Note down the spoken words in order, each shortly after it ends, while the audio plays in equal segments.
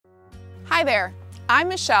Hi there, I'm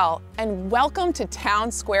Michelle, and welcome to Town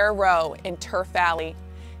Square Row in Turf Valley.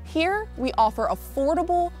 Here we offer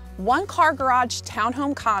affordable one-car garage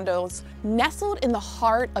townhome condos nestled in the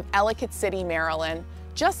heart of Ellicott City, Maryland,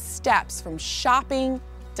 just steps from shopping,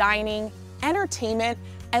 dining, entertainment,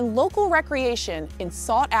 and local recreation in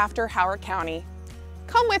sought-after Howard County.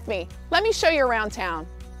 Come with me, let me show you around town.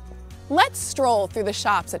 Let's stroll through the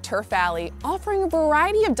shops at Turf Valley, offering a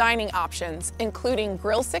variety of dining options, including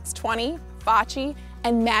Grill 620, Fachi,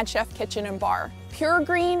 and Mad Chef Kitchen and Bar. Pure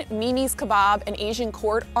Green, Mimi's Kebab, and Asian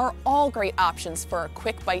Court are all great options for a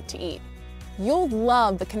quick bite to eat. You'll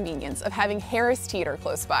love the convenience of having Harris Teeter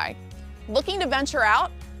close by. Looking to venture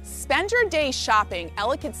out? Spend your day shopping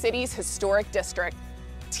Ellicott City's historic district.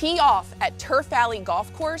 Tee off at Turf Valley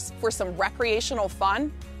Golf Course for some recreational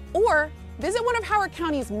fun, or visit one of Howard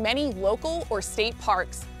County's many local or state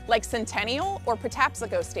parks, like Centennial or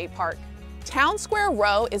Patapsco State Park. Town Square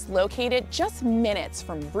Row is located just minutes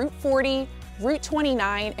from Route 40, Route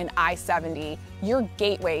 29, and I-70, your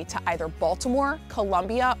gateway to either Baltimore,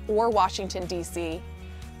 Columbia, or Washington, D.C.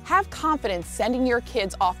 Have confidence sending your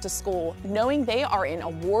kids off to school, knowing they are in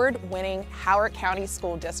award-winning Howard County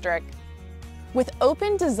School District. With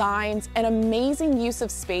open designs and amazing use of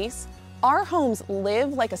space, our homes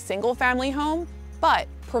live like a single-family home, but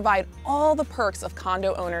provide all the perks of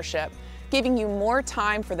condo ownership, giving you more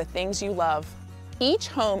time for the things you love. Each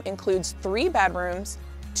home includes 3 bedrooms,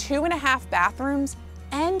 2.5 bathrooms,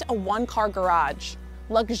 and a one-car garage.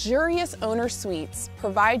 Luxurious owner suites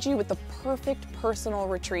provide you with the perfect personal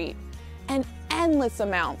retreat, and endless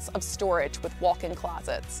amounts of storage with walk-in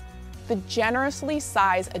closets. The generously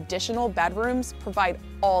sized additional bedrooms provide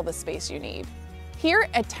all the space you need. Here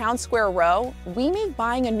at Town Square Row, we make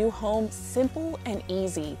buying a new home simple and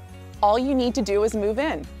easy. All you need to do is move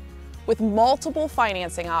in. With multiple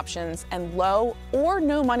financing options and low or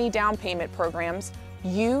no money down payment programs,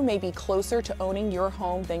 you may be closer to owning your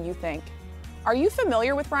home than you think. Are you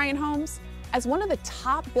familiar with Ryan Homes? As one of the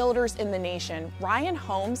top builders in the nation, Ryan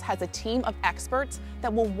Homes has a team of experts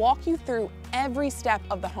that will walk you through every step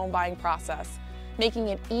of the home buying process, making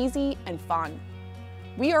it easy and fun.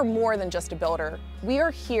 We are more than just a builder. We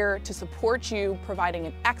are here to support you, providing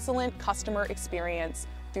an excellent customer experience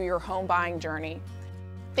through your home buying journey.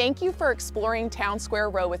 Thank you for exploring Town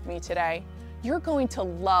Square Row with me today. You're going to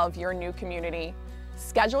love your new community.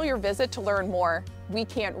 Schedule your visit to learn more. We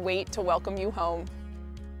can't wait to welcome you home.